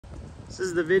This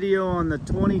is the video on the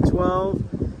 2012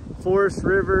 Forest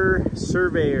River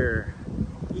Surveyor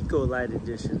Eco Light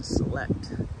Edition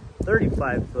Select.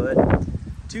 35 foot,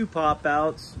 2 pop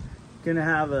outs. Gonna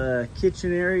have a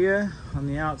kitchen area on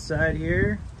the outside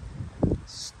here.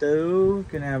 Stove,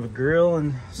 gonna have a grill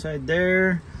inside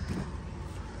there.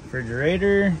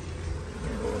 Refrigerator,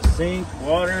 sink,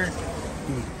 water.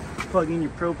 You can plug in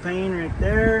your propane right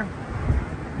there.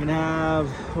 You're gonna have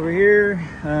over here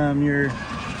your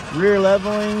rear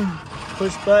leveling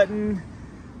push button.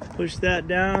 Push that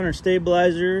down, or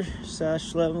stabilizer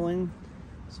 / leveling.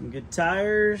 Some good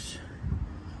tires,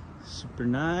 super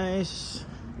nice.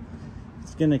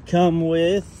 It's gonna come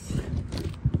with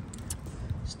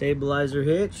stabilizer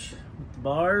hitch with the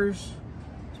bars.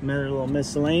 Some other little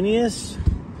miscellaneous.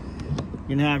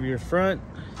 You're gonna have your front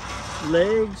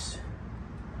legs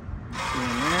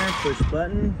in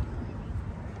there,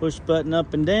 push button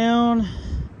up and down.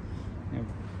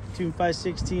 2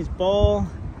 5/16 ball,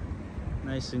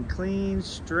 nice and clean,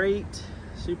 straight,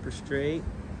 super straight.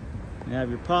 You have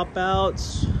your pop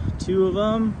outs, 2 of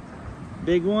them,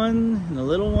 big one and a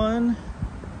little one.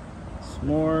 Some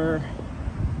more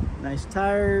nice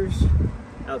tires,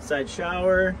 outside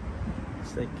shower.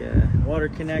 It's like a water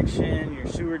connection, your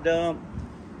sewer dump.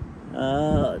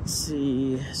 Let's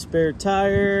see, spare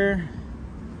tire.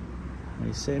 Like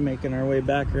I say, making our way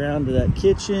back around to that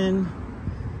kitchen.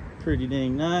 Pretty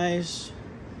dang nice.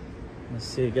 Let's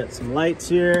see, got some lights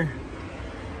here.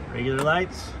 Regular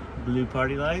lights, blue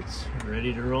party lights,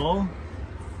 ready to roll.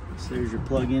 So there's your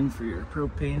plug-in for your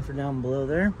propane for down below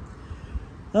there.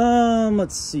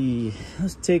 Let's see.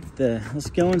 Let's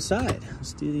go inside.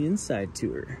 Let's do the inside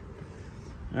tour.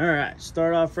 All right,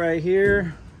 start off right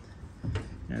here.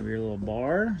 You have your little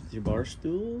bar with your bar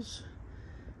stools.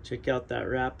 Check out that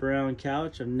wraparound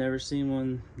couch. I've never seen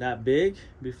one that big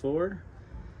before.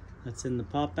 That's in the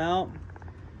pop out.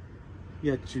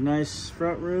 You got your nice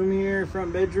front room here,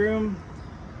 front bedroom.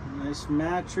 Nice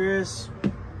mattress.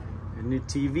 Your new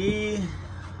TV.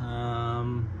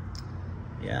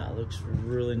 Yeah, it looks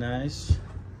really nice.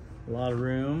 A lot of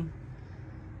room.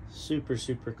 Super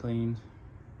clean.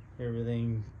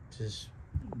 Everything just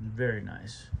very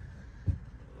nice.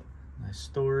 Nice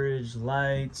storage,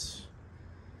 lights,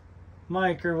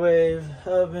 microwave,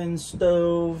 oven,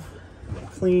 stove.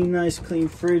 Clean, nice clean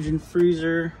fridge and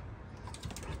freezer.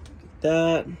 Look at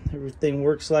that. Everything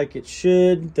works like it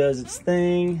should, does its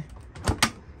thing. You're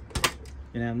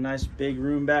gonna have a nice big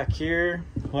room back here.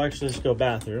 Well, actually, let's go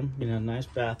bathroom. You're gonna have a nice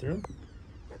bathroom.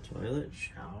 Toilet,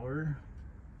 shower.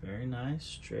 Very nice,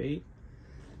 straight.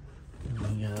 And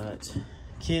we got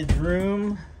kids'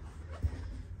 room.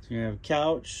 So you're gonna have a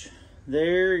couch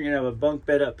there. You're gonna have a bunk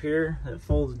bed up here that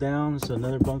folds down. So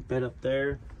another bunk bed up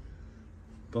there.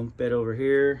 Bunk bed over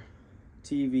here.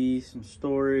 TV, some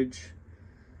storage.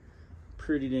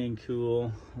 Pretty dang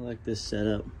cool. I like this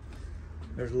setup.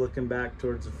 There's looking back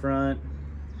towards the front.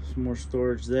 Some more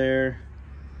storage there.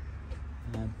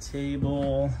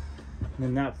 Table. And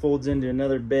then that folds into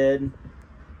another bed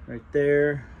right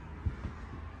there.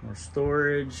 More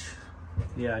storage.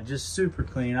 Yeah, just super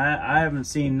clean. I haven't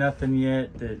seen nothing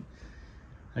yet that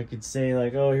I could say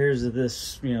like, oh, here's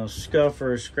this, you know, scuff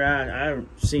or a scratch. I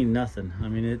haven't seen nothing. I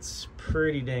mean, it's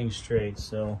pretty dang straight.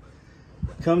 So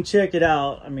come check it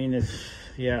out. I mean,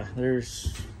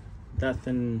 there's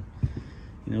nothing,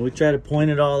 you know, we try to point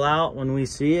it all out when we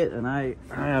see it, and I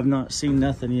have not seen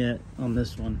nothing yet on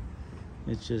this one.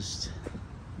 It's just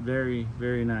very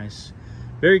nice.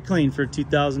 Very clean for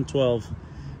 2012,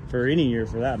 for any year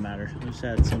for that matter. We've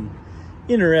had some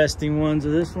interesting ones.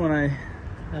 This one, I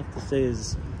have to say,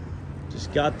 is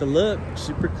just got the look,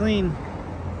 super clean.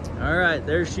 All right,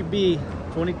 there she be,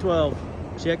 2012.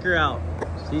 Check her out.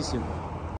 See you soon.